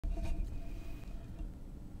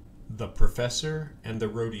The Professor and the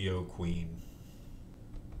Rodeo Queen.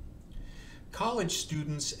 College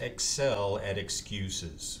students excel at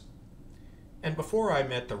excuses. And before I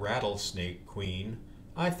met the Rattlesnake Queen,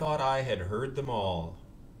 I thought I had heard them all.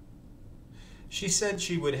 She said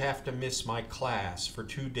she would have to miss my class for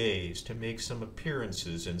 2 days to make some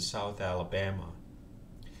appearances in South Alabama.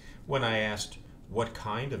 When I asked what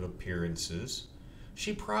kind of appearances,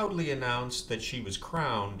 she proudly announced that she was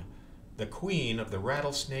crowned the Queen of the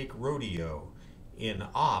Rattlesnake Rodeo in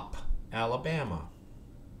Opp, Alabama.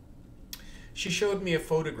 She showed me a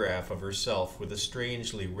photograph of herself with a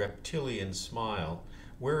strangely reptilian smile,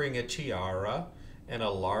 wearing a tiara and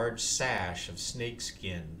a large sash of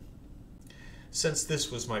snakeskin. Since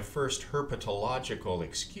this was my first herpetological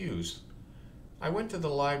excuse, I went to the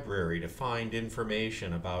library to find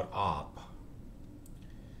information about Opp.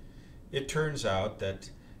 It turns out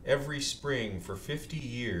that every spring for 50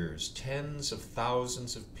 years, tens of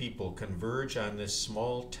thousands of people converge on this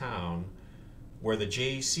small town where the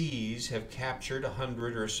JCs have captured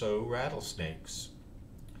 100 or so rattlesnakes.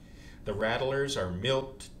 The rattlers are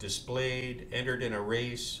milked, displayed, entered in a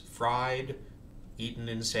race, fried, eaten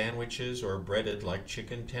in sandwiches, or breaded like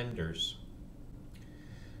chicken tenders.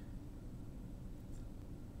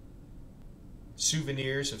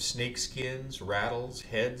 Souvenirs of snakeskins, rattles,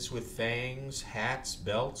 heads with fangs, hats,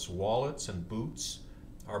 belts, wallets, and boots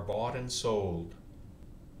are bought and sold.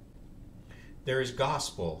 There is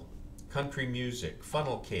gospel, country music,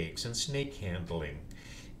 funnel cakes, and snake handling.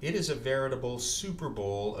 It is a veritable Super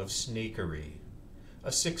Bowl of snakery,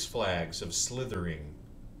 a Six Flags of slithering,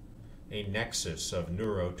 a nexus of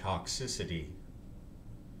neurotoxicity.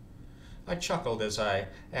 I chuckled as I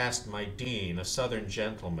asked my dean, a Southern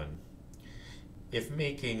gentleman, if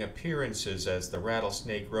making appearances as the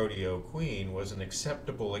Rattlesnake Rodeo Queen was an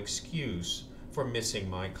acceptable excuse for missing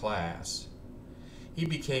my class. He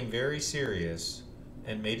became very serious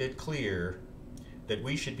and made it clear that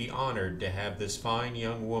we should be honored to have this fine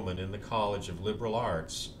young woman in the College of Liberal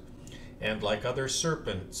Arts, and like other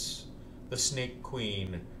serpents, the Snake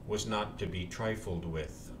Queen was not to be trifled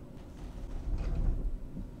with.